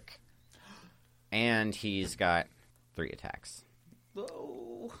berserk, and he's got 3 attacks.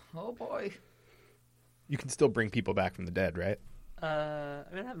 Oh boy. You can still bring people back from the dead, right? I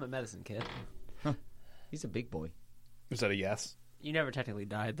mean, I have my medicine kit. He's a big boy. Is that a yes? You never technically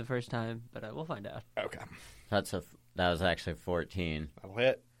died the first time, but we'll find out. Okay. That was actually 14. That'll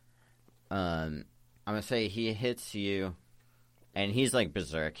hit. I'm gonna say he hits you, and he's like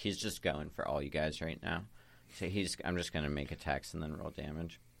berserk. He's just going for all you guys right now. So I'm just gonna make attacks and then roll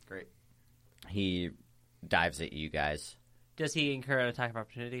damage. Great. He dives at you guys. Does he incur an attack of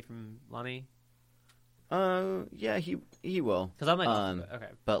opportunity from Lonnie? Yeah, he will. Because I'm like, okay.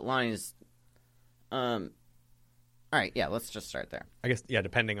 But Lonnie's, all right, yeah, let's just start there. I guess, yeah,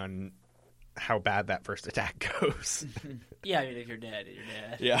 depending on how bad that first attack goes. Yeah, I mean, if you're dead, you're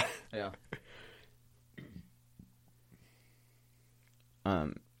dead. Yeah. Yeah.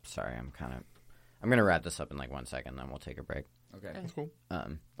 Sorry, I'm gonna wrap this up in like 1 second, then we'll take a break. Okay. That's cool.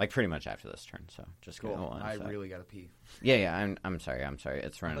 Like pretty much after this turn, so just Cool. go on. I so. really gotta pee. Yeah, I'm sorry.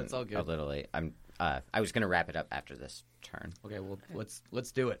 It's running That's all good. a little late. I was gonna wrap it up after this turn. Okay, well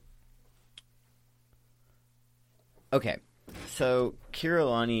let's do it. Okay, so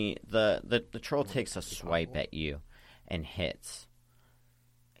Kirillani, the troll takes a swipe at you and hits.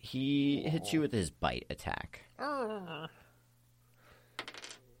 He hits you with his bite attack.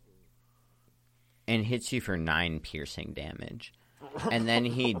 And hits you for 9 piercing damage. And then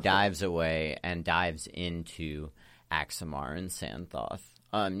he dives away and dives into Axamar and Santhoth.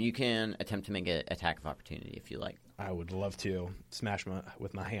 You can attempt to make an attack of opportunity if you like. I would love to smash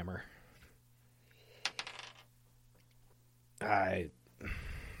with my hammer. I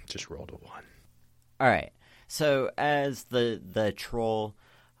just rolled a 1. All right. So as the troll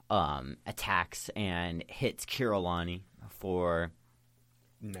attacks and hits Kirillani for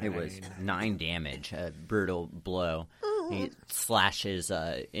 9. it was 9 damage, a brutal blow. He slashes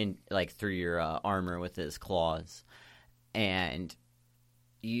in like through your armor with his claws, and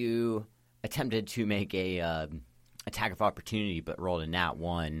you attempted to make a attack of opportunity, but rolled a nat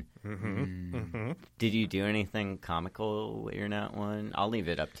 1. Did you do anything comical with your nat 1? I'll leave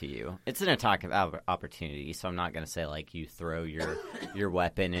it up to you. It's an attack of opportunity, so I'm not going to say like you throw your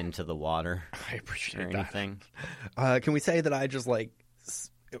weapon into the water I or appreciate anything. that. Can we say that I just like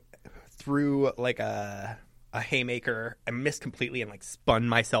threw like a haymaker and missed completely and like spun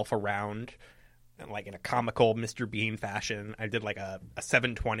myself around and like in a comical Mr. Bean fashion? I did like a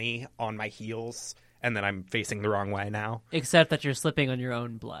 720 on my heels, and then I'm facing the wrong way now. Except that you're slipping on your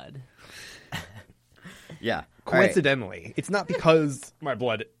own blood. Yeah. Coincidentally, it's not because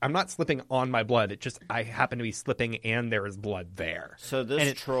I'm not slipping on my blood. It just I happen to be slipping and there is blood there. So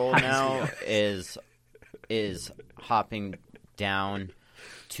this troll now is hopping down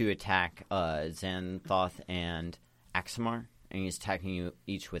to attack Xanthoth and Axamar, and he's attacking you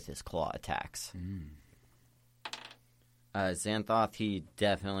each with his claw attacks. Xanthoth, he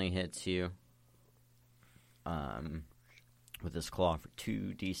definitely hits you with his claw for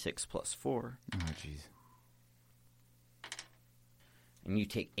 2d6 plus 4. Oh jeez. and you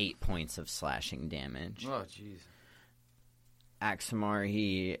take 8 points of slashing damage. Oh, jeez. Axamar,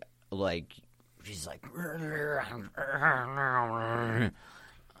 he's like,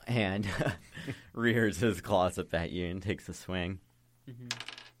 and rears his claws up at you and takes a swing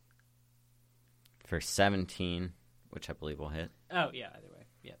for 17, which I believe will hit. Oh, yeah, either way.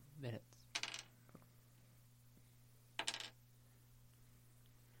 Yeah, it hits.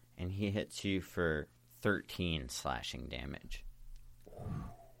 And he hits you for 13 slashing damage.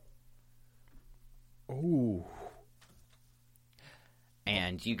 Ooh.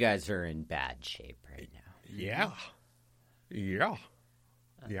 And you guys are in bad shape right now. Yeah. Yeah.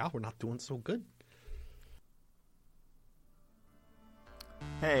 Yeah, we're not doing so good.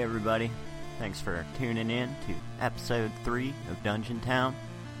 Hey everybody, thanks for tuning in to episode 3 of Dungeon Town.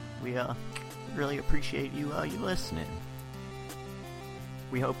 We really appreciate you listening.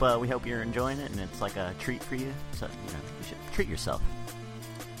 We hope you're enjoying it, and it's like a treat for you. So you should treat yourself.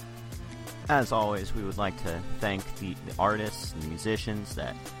 As always, we would like to thank the artists and the musicians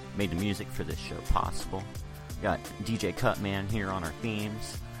that made the music for this show possible. We got DJ Cutman here on our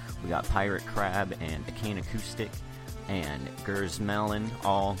themes. We got Pirate Crab and Acane Acoustic and Gers Melon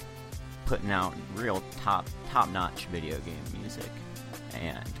all putting out real top-notch video game music.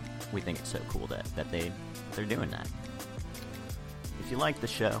 And we think it's so cool that they're doing that. If you like the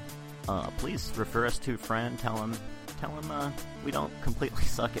show, please refer us to a friend. Tell them we don't completely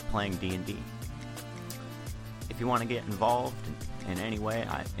suck at playing D&D. If you want to get involved in any way,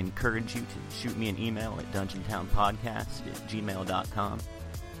 I encourage you to shoot me an email at dungeontownpodcast@gmail.com.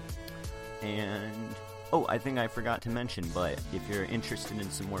 And, I think I forgot to mention, but if you're interested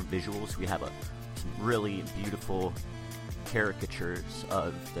in some more visuals, we have some really beautiful caricatures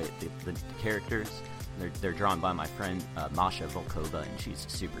of the characters. They're drawn by my friend Masha Volkova, and she's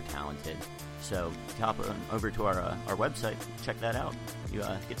super talented. So hop over to our website, check that out. You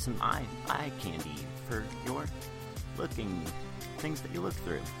get some eye candy for your looking things that you look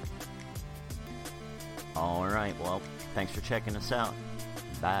through. All right, well, thanks for checking us out.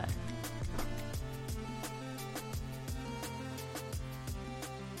 Bye.